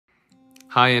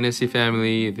Hi NSC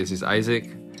family, this is Isaac.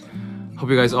 Hope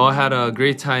you guys all had a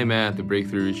great time at the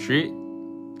Breakthrough Retreat.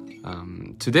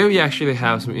 Today we actually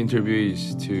have some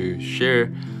interviews to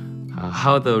share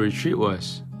how the retreat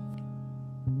was.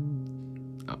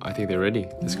 I think they're ready.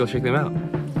 Let's go check them out.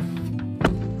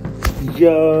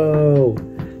 Yo,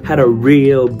 had a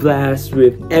real blast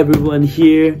with everyone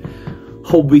here.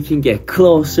 Hope we can get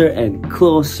closer and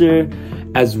closer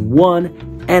as one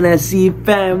NSC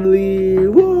family.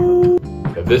 Woo!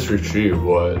 This retreat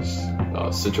was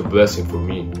such a blessing for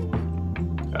me.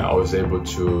 I was able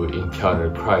to encounter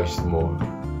Christ more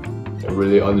and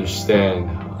really understand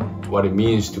what it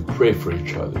means to pray for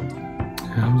each other.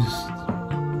 I'm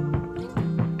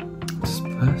just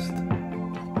blessed.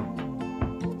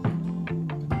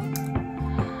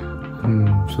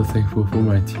 I'm so thankful for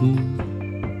my team.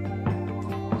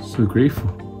 So grateful.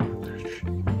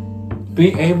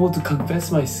 Being able to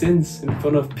confess my sins in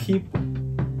front of people,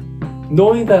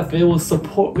 knowing that they will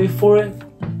support me for it,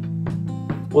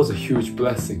 was a huge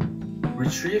blessing.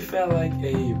 Retreat felt like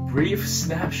a brief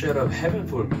snapshot of heaven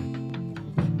for me.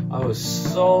 I was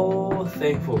so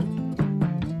thankful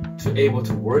to able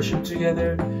to worship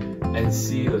together and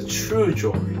see the true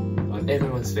joy on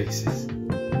everyone's faces.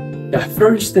 That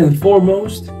first and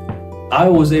foremost, I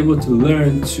was able to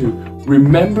learn to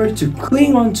remember to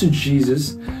cling on to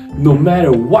Jesus no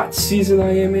matter what season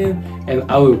I am in and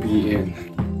I will be in.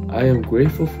 I am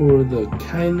grateful for the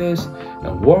kindness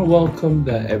and warm welcome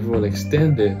that everyone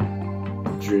extended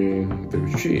during the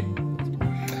retreat.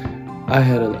 I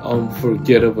had an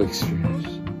unforgettable experience,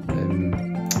 and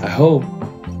I hope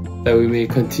that we may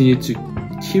continue to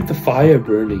keep the fire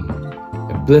burning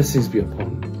and blessings be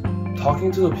upon us. Talking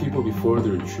to the people before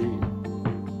the retreat,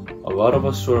 a lot of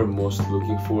us were most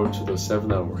looking forward to the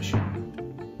 7-hour worship,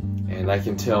 and I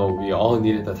can tell we all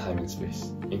needed that time and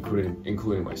space,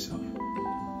 including myself.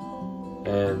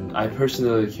 And I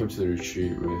personally came to the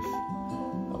retreat with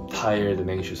a tired and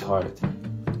anxious heart.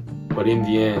 But in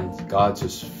the end, God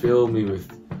just filled me with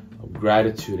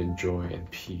gratitude and joy and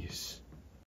peace.